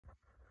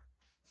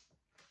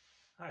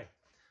Hi,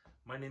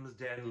 my name is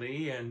Dan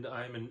Lee and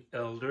I'm an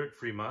elder at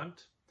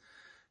Fremont.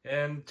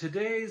 And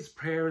today's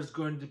prayer is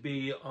going to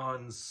be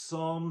on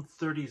Psalm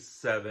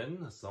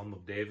 37, a Psalm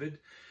of David,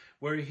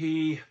 where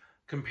he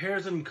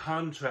compares and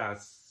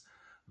contrasts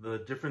the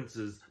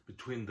differences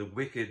between the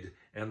wicked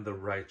and the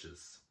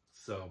righteous.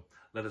 So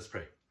let us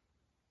pray.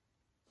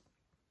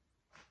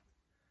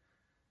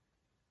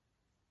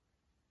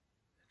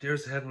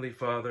 Dearest Heavenly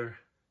Father,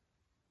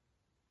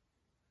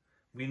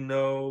 we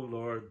know,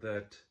 Lord,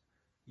 that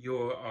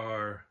you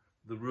are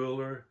the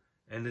ruler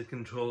and in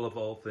control of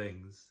all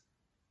things.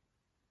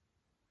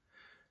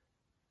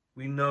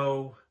 We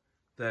know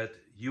that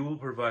you will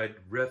provide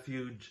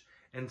refuge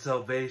and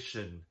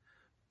salvation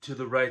to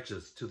the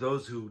righteous, to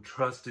those who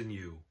trust in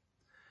you,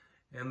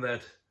 and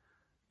that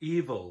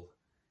evil,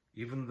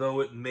 even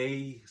though it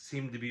may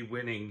seem to be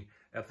winning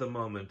at the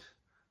moment,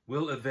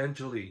 will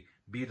eventually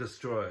be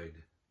destroyed.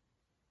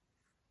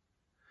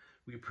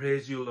 We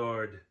praise you,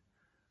 Lord,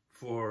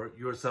 for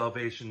your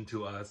salvation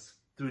to us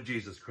through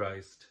Jesus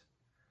Christ.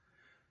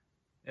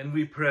 And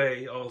we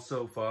pray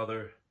also,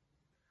 Father,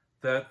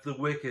 that the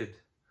wicked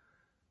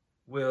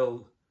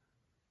will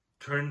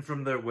turn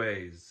from their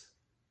ways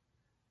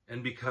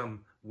and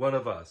become one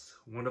of us,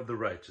 one of the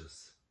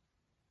righteous,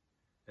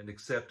 and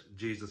accept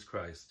Jesus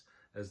Christ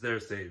as their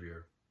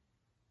Savior.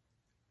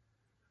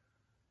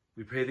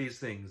 We pray these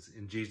things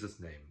in Jesus'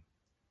 name.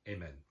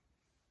 Amen.